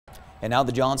And now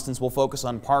the Johnstons will focus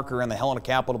on Parker and the Helena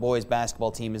Capital boys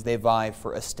basketball team as they vie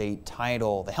for a state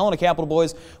title. The Helena Capital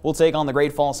boys will take on the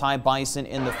Great Falls High Bison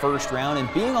in the first round,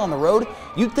 and being on the road,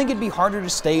 you'd think it'd be harder to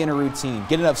stay in a routine,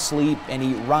 get enough sleep, and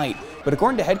eat right. But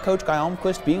according to head coach Guy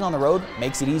Almquist, being on the road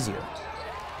makes it easier.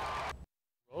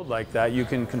 Like that, you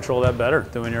can control that better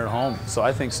than when you're at home. So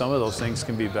I think some of those things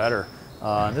can be better.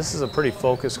 This is a pretty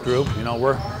focused group. You know,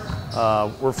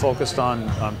 we're focused on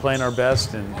playing our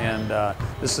best, and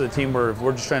this is a team where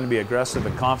we're just trying to be aggressive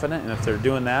and confident. And if they're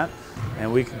doing that,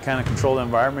 and we can kind of control the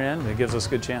environment, it gives us a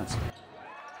good chance.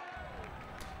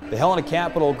 The Helena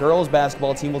Capital girls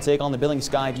basketball team will take on the Billings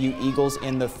Skyview Eagles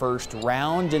in the first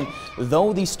round. And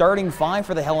though the starting five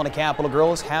for the Helena Capital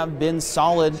girls have been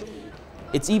solid,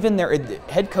 it's even their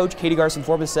head coach Katie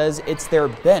Garson-Forbes says it's their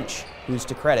bench who's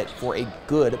to credit for a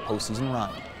good postseason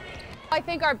run. I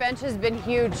think our bench has been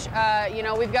huge. You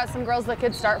know, we've got some girls that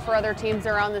could start for other teams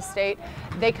around the state.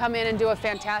 They come in and do a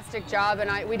fantastic job,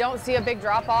 and we don't see a big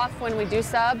drop-off when we do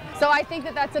sub. So I think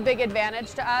that that's a big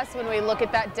advantage to us when we look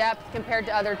at that depth compared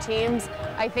to other teams.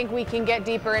 I think we can get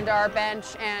deeper into our bench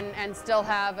and still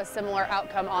have a similar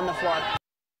outcome on the floor.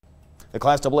 The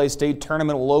Class AA state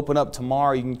tournament will open up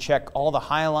tomorrow. You can check all the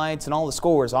highlights and all the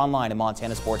scores online at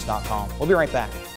montanasports.com. We'll be right back.